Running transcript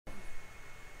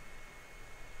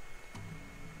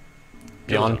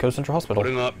Beyond Coast Central Hospital. こ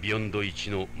れがビヨンド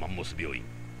1のマンモス病院、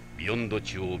ビヨンド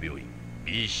中央病院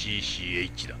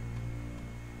BCCH だ。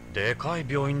でかい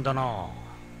病院だな。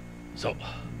さ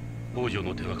あ、北条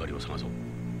の手がかりを探そう。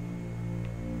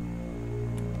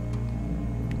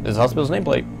This is the hospital's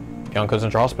nameplate. Beyond Coast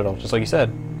Central Hospital, just like you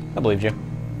said. I believed you.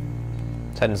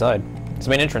 Let's head inside. It's the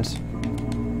main entrance.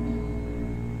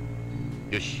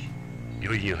 よし、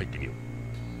病院へ入ってみよう。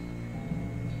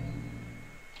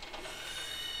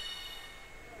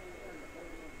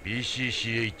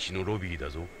BCCH のロビーだ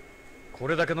ぞ。こ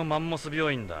れだけのマンモス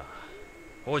病院だ。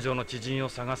北条の知人を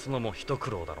探すのも一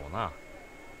苦労だろうな。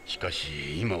しか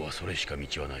し今はそれしか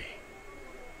道はない。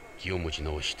気を持ち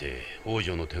直して北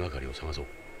条の手がかりを探そう。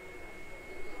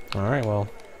Alright, well.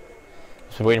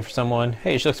 Just waiting for someone.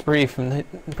 Hey, she looks pretty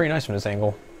nice from this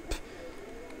angle.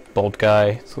 Bold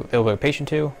guy. They look like a patient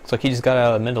too. Looks like he just got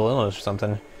out of mental illness or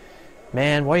something.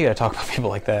 Man, why do you gotta talk about people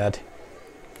like that?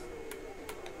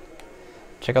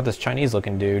 Check out this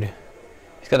Chinese-looking dude.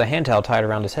 He's got a hand towel tied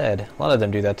around his head. A lot of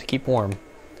them do that to keep warm.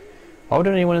 Why would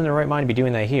anyone in their right mind be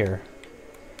doing that here?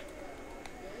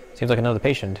 Seems like another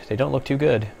patient. They don't look too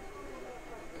good.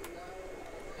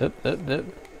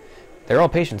 They're all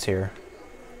patients here.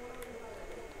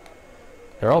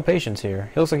 They're all patients here.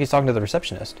 He looks like he's talking to the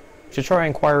receptionist. We should try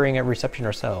inquiring at reception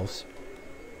ourselves.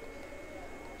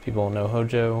 People know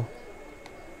Hojo.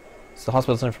 It's the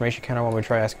hospital's information counter when we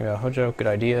try asking about Hojo. Good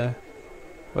idea.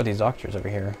 What about these doctors over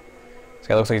here? This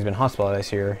guy looks like he's been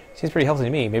hospitalized here. Seems pretty healthy to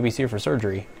me. Maybe he's here for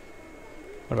surgery.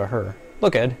 What about her?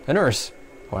 Look, Ed, a nurse.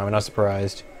 Why am I not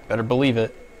surprised? Better believe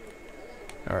it.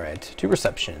 Alright, to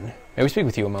reception. May we speak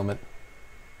with you a moment?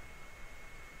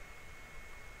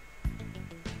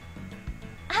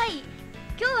 はい、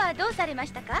今日はどうされま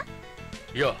したか？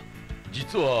いや、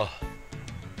実は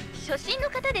初診の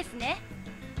方ですね。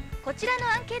こちらの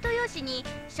アンケート用紙に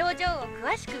症状を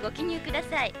詳しくご記入くだ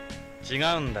さい。違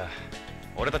うんだ。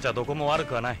俺たちはどこも悪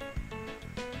くはない。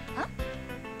は？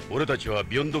俺たちは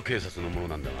ビヨンド警察のもの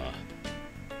なんだが、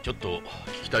ちょっと聞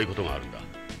きたいことがあるんだ。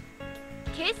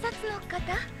警察の方？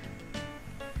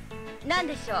何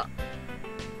でしょう？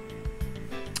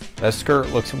 That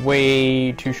skirt looks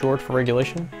way too short for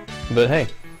regulation, but hey.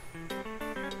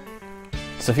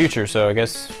 It's the future, so I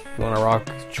guess if you want to rock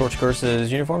short skirts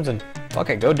as uniforms, then fuck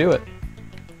it, go do it.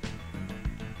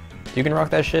 If you can rock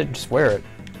that shit, just wear it.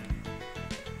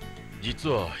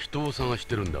 実は人を探し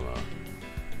てるんだが、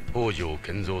北条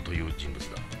健三という人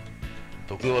物だ。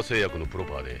徳川製薬のプロ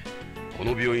パーで、こ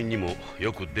の病院にも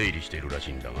よく出入りしているらし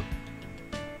いんだが。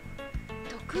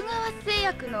徳川製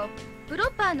薬のプ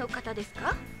ロパーの方です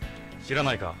か？知ら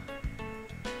ないか？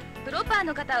プロパー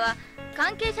の方は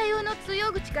関係者用の通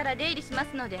用口から出入りしま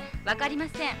すので分かりま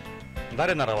せん。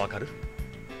誰ならわかる？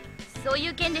そうい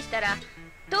う件でしたら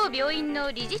当病院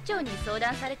の理事長に相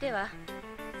談されては。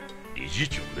理事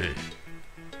長ね。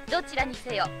どちらに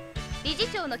せよ理事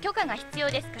長の許可が必要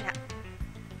ですから。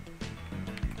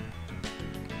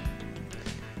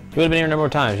 He would have been here a number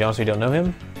of times. You honestly don't know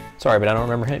him? Sorry, but I don't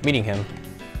remember meeting him.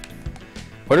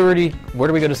 Where do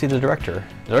we go to see the director?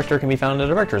 The director can be found in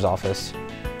the director's office.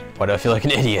 Why do I feel like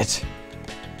an idiot?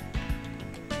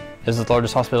 This is the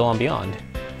largest hospital on Beyond.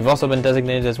 We've also been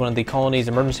designated as one of the colony's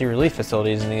emergency relief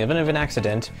facilities in the event of an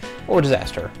accident or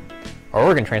disaster. Our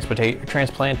organ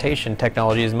transplantation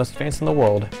technology is the most advanced in the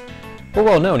world. We're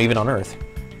well known even on Earth.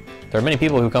 There are many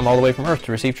people who come all the way from Earth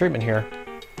to receive treatment here.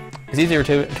 It's easier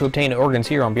to obtain organs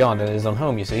here on Beyond than it is on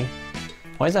home, you see.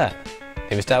 Why is that?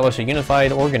 They've established a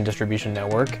unified organ distribution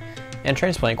network and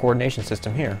transplant coordination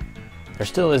system here. There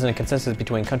still isn't a consensus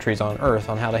between countries on Earth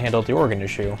on how to handle the organ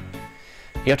issue.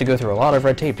 You have to go through a lot of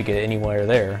red tape to get anywhere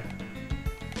there.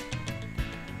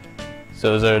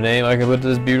 So is there a name I can put to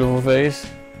this beautiful face?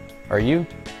 Are you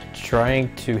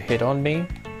trying to hit on me?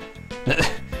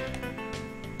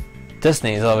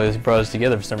 Destiny's always brought us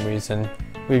together for some reason.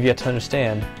 We've yet to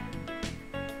understand.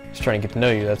 Just trying to get to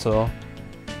know you, that's all.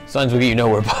 Signs will get you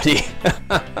nowhere, buddy.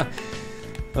 Well,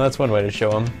 that's one way to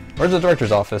show him. Where's the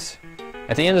director's office?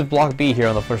 At the end of Block B here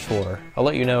on the first floor. I'll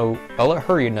let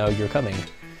her know you're coming.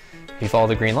 If you follow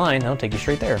the green line, that'll take you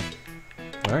straight there.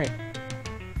 Alright.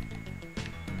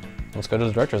 Let's go to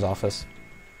the director's office.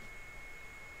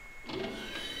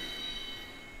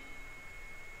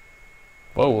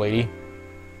 Whoa, lady.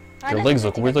 Your legs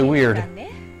look really weird.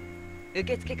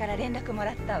 受付から連絡も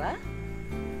らったわ。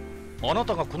あな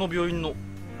たがこの病院の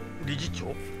理事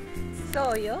長？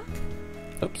そうよ。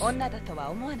 Oops. 女だとは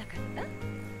思わなかった？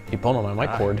 You pulled on my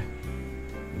mic cord.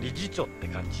 理事長って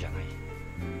感じじゃない。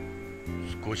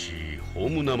少しホ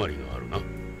ームなまりがあるな。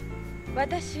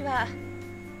私は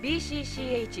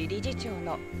BCCH 理事長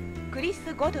のクリ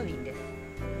ス・ゴドウィンです。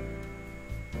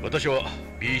私は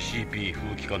BCP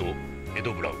風紀課のエ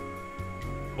ド・ブラウン。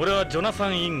俺はジョナサ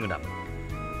ン・イングラム。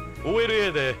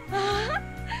 OLA で。ああ、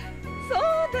そう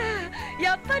だ、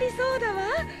やっぱりそうだわ。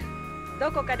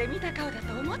どこかで見た顔だ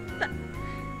と思った。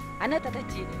あなたた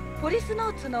ちポリス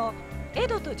ノーツのエ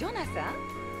ドとジョナサン？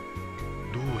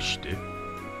どうして？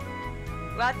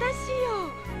私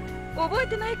よ、覚え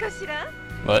てないかしら？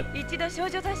 What? 一度少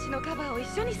女雑誌のカバーを一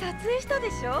緒に撮影した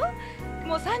でしょ。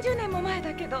もう30年も前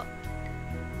だけど。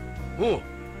おう、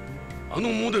あの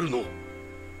モデルの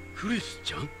クリス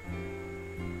ちゃん？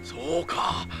そう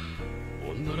か、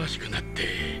女らしくなって。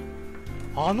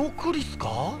あのクリス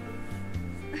か？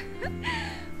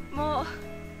もう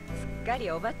すっかり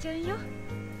おばちゃんよ。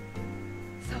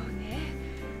そうね、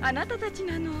あなたたち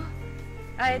なの。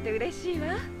会えて嬉しい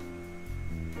わ。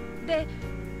で、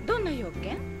どんな用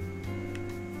件？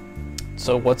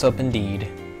 So what's up indeed?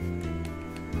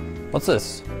 What's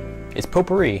this? It's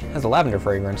potpourri. It has a lavender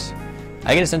fragrance.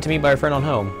 I get it sent to me by a friend on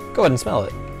home. Go ahead and smell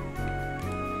it.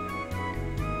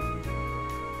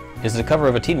 This is the cover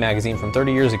of a teen magazine from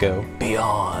 30 years ago.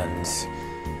 Beyonds.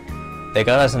 They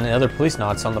got us and the other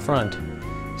Policenauts on the front.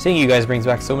 Seeing you guys brings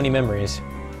back so many memories.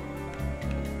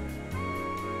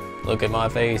 Look at my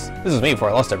face. This is me before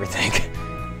I lost everything.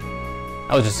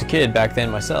 I was just a kid back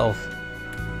then myself.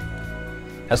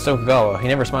 That's Tokugawa. He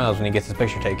never smiles when he gets his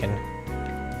picture taken.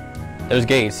 There's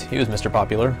Gates. He was Mr.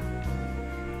 Popular.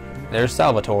 There's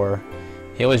Salvatore.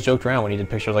 He always joked around when he did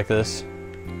pictures like this.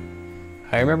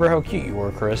 I remember how cute you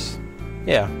were, Chris.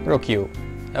 Yeah, real cute.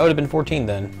 I would have been 14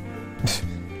 then.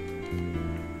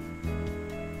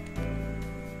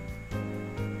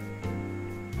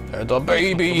 There's a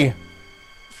baby!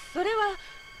 それは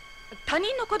他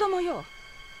人の子供よ。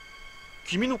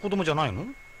君の子供じゃないの？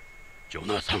ジョ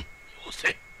ナサン、よ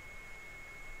せ。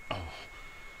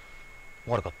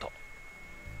悪かった。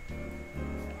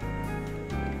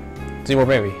Seymour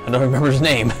baby. I don't remember his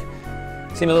name.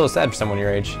 Seemed a little sad for someone your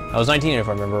age. I was 19 if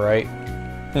I remember right.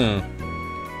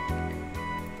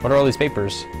 What are all these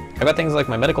papers? I got things like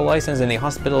my medical license and the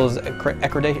hospital's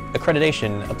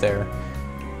accreditation up there.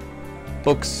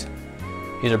 Books.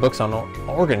 These are books on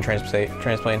organ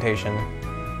transplantation.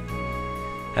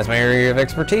 That's my area of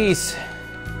expertise.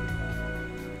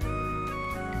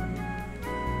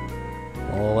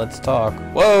 Well, let's talk.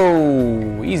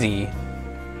 Whoa! Easy.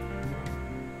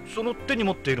 その手に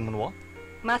持っているものは？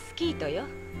マスキートよ。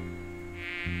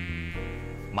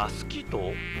マスキー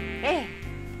ト？ええ、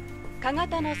小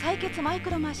型の採血マイク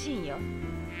ロマシーンよ。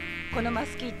このマ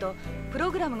スキート、プ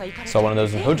ログラムがいかれて Saw one of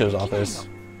those in Hojo's office.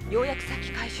 ようやくさっ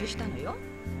き回収したのよ。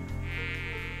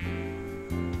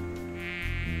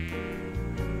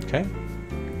Okay.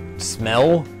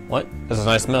 Smell? What? This is a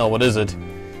nice smell. What is it?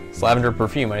 It's lavender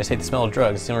perfume. I just hate the smell of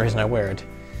drugs. It's the only reason I wear it.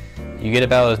 You get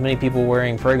about as many people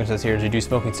wearing fragrances here as you do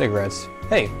smoking cigarettes.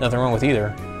 Hey, nothing wrong with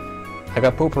either. I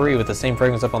got potpourri with the same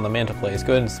fragrance up on the mantelpiece.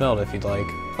 Go ahead and smell it if you'd like.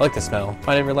 I like the smell.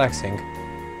 Find it relaxing.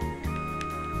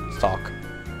 Let's talk.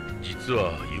 実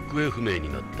は行方不明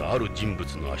になったある人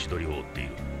物の足取りを追ってい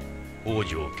る。北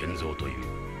条健三という。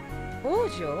北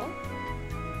条？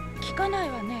聞かない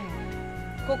わね。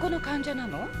ここの患者な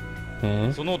の？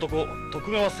その男、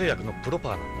徳川製薬のプロパ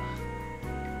ーなんだ。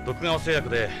徳川製薬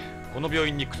でこの病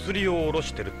院に薬を卸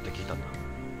してるって聞いたんだ。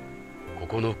こ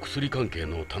この薬関係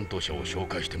の担当者を紹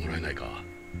介してもらえないか。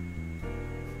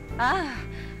あ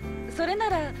あ、それな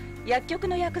ら薬局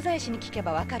の薬剤師に聞け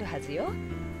ばわかるはずよ。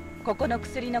ここの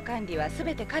薬の管理はす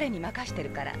べて彼に任して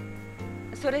るから。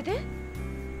それで？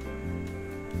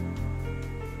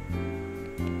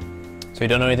 So you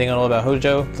don't know anything at all about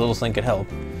Hojo? The little thing could help.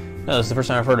 No, this is the first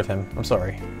time I've heard of him. I'm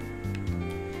sorry.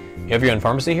 You have your own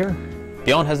pharmacy here?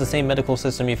 Beyond has the same medical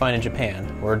system you find in Japan,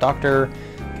 where a doctor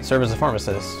can serve as a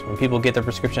pharmacist. When people get their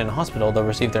prescription in a hospital, they'll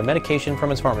receive their medication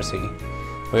from its pharmacy.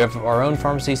 We have our own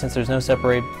pharmacy since there's no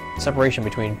separation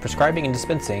between prescribing and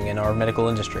dispensing in our medical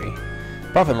industry.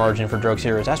 Profit margin for drugs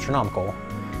here is astronomical.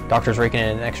 Doctors rake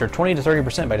in an extra 20 to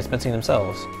 30% by dispensing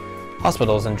themselves.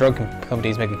 Hospitals and drug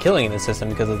companies make a killing in this system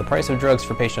because of the price of drugs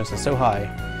for patients is so high.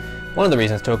 One of the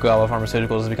reasons Tokugawa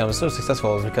Pharmaceuticals has become so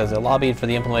successful is because it lobbied for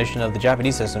the implementation of the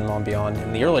Japanese system on Beyond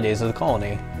in the early days of the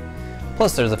colony.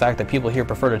 Plus, there's the fact that people here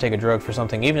prefer to take a drug for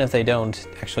something even if they don't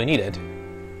actually need it.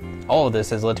 All of this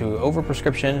has led to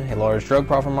overprescription, a large drug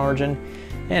profit margin,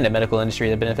 and a medical industry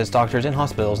that benefits doctors and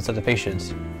hospitals instead of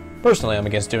patients. Personally, I'm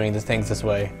against doing things this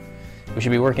way. We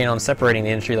should be working on separating the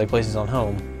industry like places on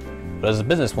home. But as a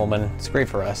businesswoman, it's great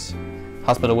for us.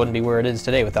 Hospital wouldn't be where it is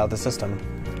today without the system.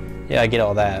 Yeah, I get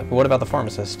all that, but what about the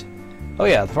pharmacist? Oh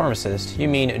yeah, the pharmacist. You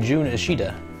mean Jun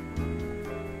Ishida.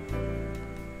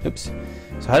 Oops.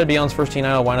 So how did Beyond's first teen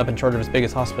idol wind up in charge of its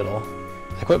biggest hospital?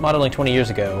 I quit modeling 20 years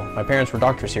ago. My parents were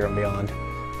doctors here and beyond.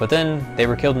 But then, they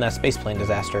were killed in that spaceplane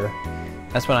disaster.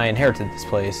 That's when I inherited this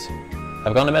place.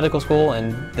 I've gone to medical school,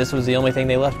 and this was the only thing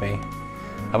they left me.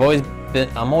 I'm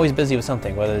always busy with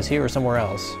something, whether it's here or somewhere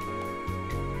else.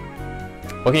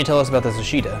 What can you tell us about this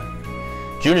Ishida?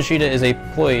 Jun Ishida is a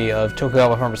employee of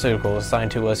Tokugawa Pharmaceuticals assigned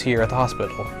to us here at the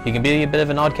hospital. He can be a bit of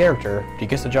an odd character, but he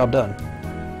gets the job done.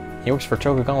 He works for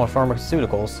Tokugawa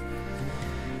Pharmaceuticals.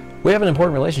 We have an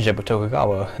important relationship with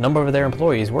Tokugawa. A number of their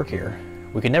employees work here.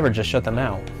 We could never just shut them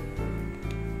out.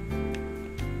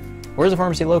 Where's the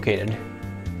pharmacy located?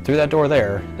 Through that door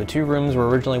there. The 2 rooms were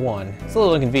originally one. It's a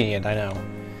little inconvenient, I know.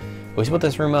 We split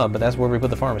this room up, but that's where we put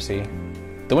the pharmacy.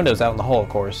 The window's out in the hall, of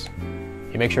course.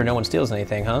 You make sure no one steals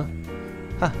anything, huh?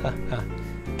 Ha ha ha.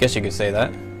 Guess you could say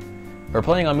that. We're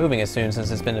planning on moving it soon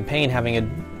since it's been a pain having it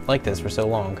like this for so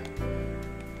long.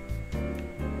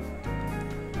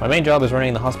 My main job is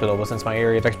running the hospital, but since my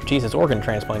area of expertise is organ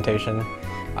transplantation,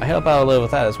 I help out a little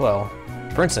with that as well.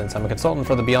 For instance, I'm a consultant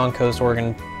for the Beyond Coast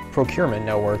Organ Procurement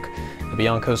Network, the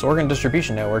Beyond Coast Organ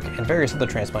Distribution Network, and various other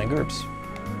transplant groups.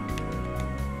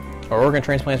 Are organ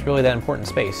transplants really that important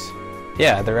in space?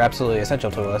 Yeah, they're absolutely essential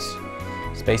to us.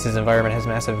 Space's environment has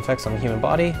massive effects on the human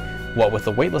body, what with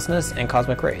the weightlessness and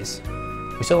cosmic rays.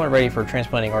 We still aren't ready for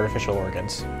transplanting artificial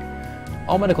organs.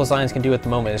 All medical science can do at the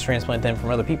moment is transplant them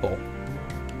from other people.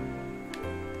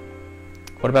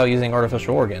 What about using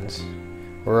artificial organs?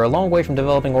 We're a long way from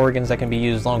developing organs that can be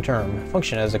used long-term,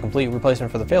 function as a complete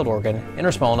replacement for the failed organ, and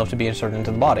are small enough to be inserted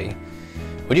into the body.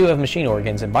 We do have machine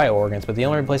organs and bio-organs, but the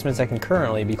only replacements that can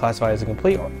currently be classified as a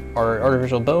complete are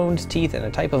artificial bones, teeth, and a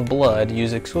type of blood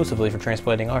used exclusively for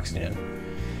transplanting oxygen.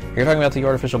 You're talking about the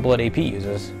artificial blood AP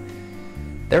uses.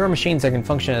 There are machines that can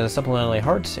function as supplementary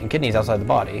hearts and kidneys outside the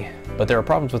body, but there are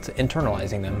problems with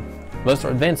internalizing them. The most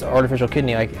advanced artificial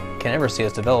kidney I can ever see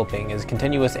us developing is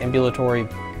continuous ambulatory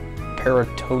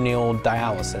peritoneal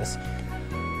dialysis.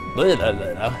 Blah, blah,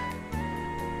 blah.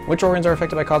 Which organs are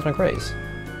affected by cosmic rays?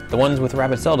 The ones with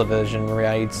rapid cell division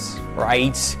rates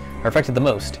are affected the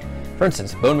most. For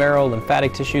instance, bone marrow,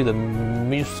 lymphatic tissue, the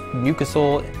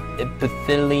mucosal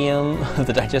epithelium of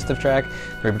the digestive tract,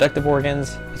 the reproductive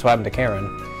organs. That's what happened to Karen.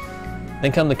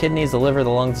 Then come the kidneys, the liver, the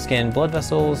lungs, the skin, blood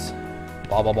vessels,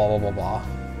 blah blah blah blah blah blah.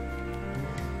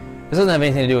 This doesn't have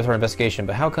anything to do with our investigation,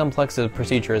 but how complex a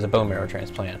procedure is a bone marrow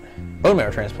transplant? Bone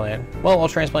marrow transplant? Well, all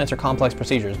transplants are complex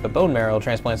procedures, but bone marrow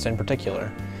transplants in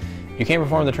particular. You can't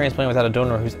perform the transplant without a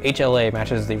donor whose HLA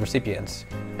matches the recipient's.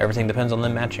 Everything depends on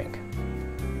them matching.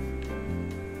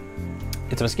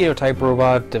 It's a mosquito-type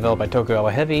robot developed by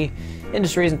Tokugawa Heavy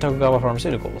Industries and Tokugawa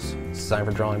Pharmaceuticals. It's designed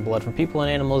for drawing blood from people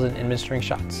and animals and administering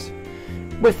shots.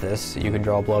 With this, you can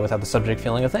draw blood without the subject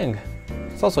feeling a thing.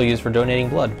 It's also used for donating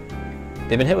blood.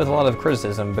 They've been hit with a lot of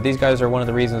criticism, but these guys are one of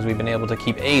the reasons we've been able to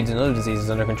keep AIDS and other diseases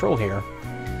under control here.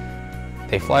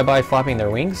 They fly by flapping their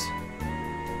wings.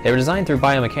 They were designed through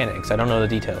biomechanics. I don't know the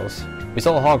details. We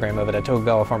saw a hologram of it at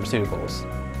Tokugawa Pharmaceuticals.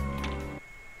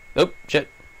 Oh, shit.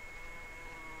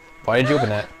 Why did you open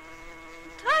that?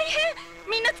 大変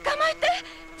みんな捕まえて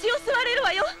血を吸われる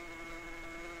わよ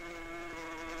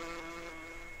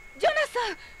ジョナ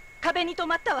サン壁に止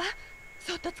まったわ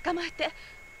そっと捕まえて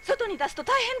外に出すと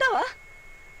大変だわ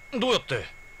どうやって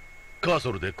カー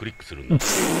ソルでクリックするんだ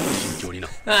慎重にな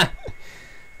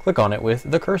Click on it with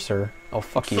the cursor. Oh,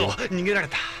 fuck you. そう逃げられ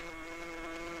た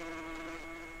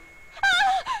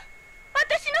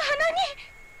私の鼻に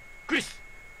クリス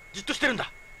じっとしてるん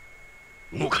だ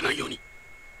動かないように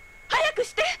早く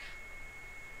して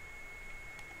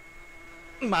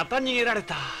また逃げられ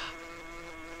た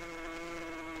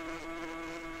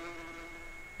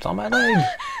It's on my leg. ダメ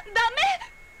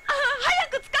早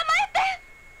く捕ま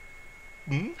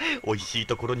えて美味しい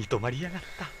ところに泊まりやがっ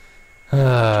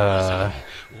た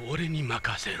俺に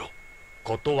任せろ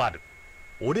断る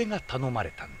俺が頼ま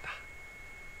れたんだ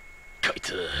こい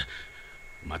つ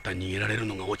また逃げられる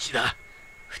のがオチだ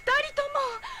二人とも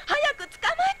早く捕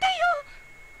ま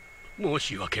えてよ申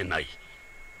し訳ない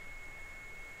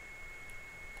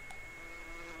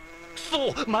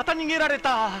そうまた逃げられ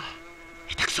た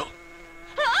下手くそ刺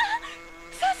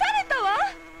されたわ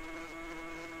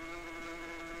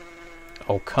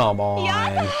Oh, come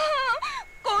やだ on.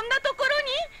 こんなとこ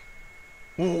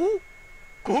ろにおお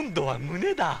今度は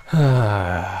胸だ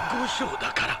交渉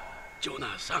だからジョ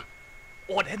ナサン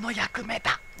俺の役目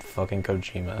だ Fucking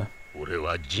Kojima. 俺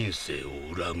は人生を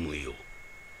恨むよ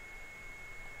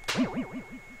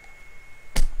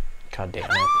God damn it.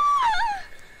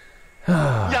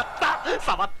 やった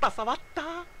触った触った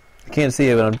I can't see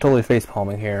it, but I'm totally face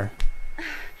palming here.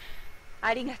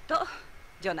 ありがとう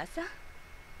ジョナサン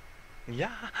い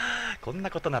やこんな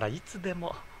ことならいつで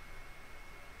も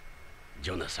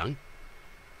ジョナサン、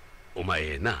お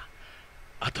前な、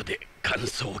後で感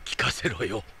想を聞かせろ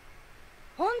よ。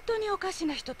本当におかし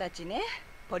な人たちね、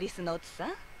ポリスノーツさ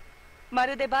ん。ま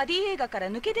るでバディ映画か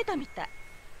ら抜け出たみたい。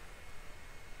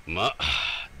まあ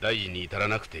大事に至ら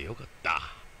なくてよかった。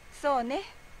そうね。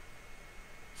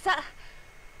さあ、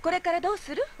これからどう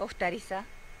するお二人さん。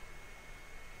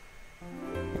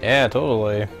Yeah,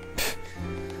 totally.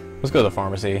 Let's go to the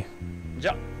pharmacy. じ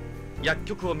ゃあ薬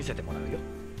局を見せてもらうよ。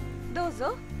どう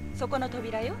ぞ、そこの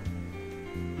扉よ。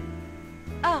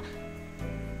あ、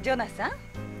ジョナサン。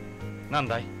なん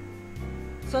だい？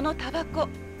そのタバコ、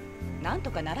なん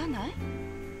とかならない？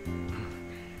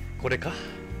これか？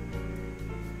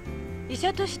医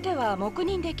者としては黙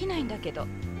認できないんだけど。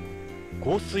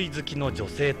香水好きの女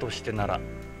性としてなら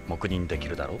黙認でき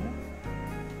るだろう。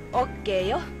オッケー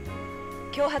よ。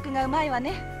脅迫がうまいわ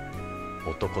ね。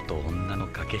男と女の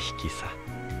駆け引きさ。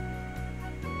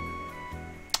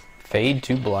Fade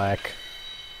to black.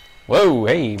 Whoa,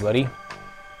 hey, buddy.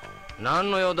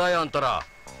 何の用だいあんたら。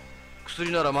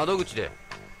薬なら窓口で。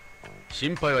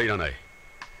心配はいらない。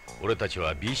俺たち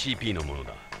は BCP のもの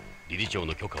だ。理事長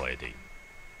の許可は得ている。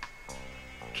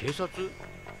警察？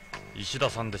石田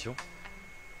さんでしょ、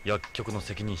薬局の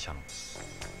責任者の。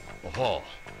は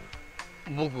あ、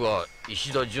僕が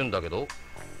石田純だけど、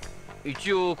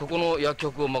一応ここの薬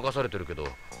局を任されてるけど。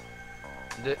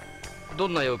で、ど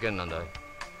んな要件なんだい？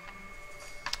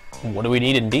 What do we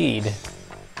need indeed?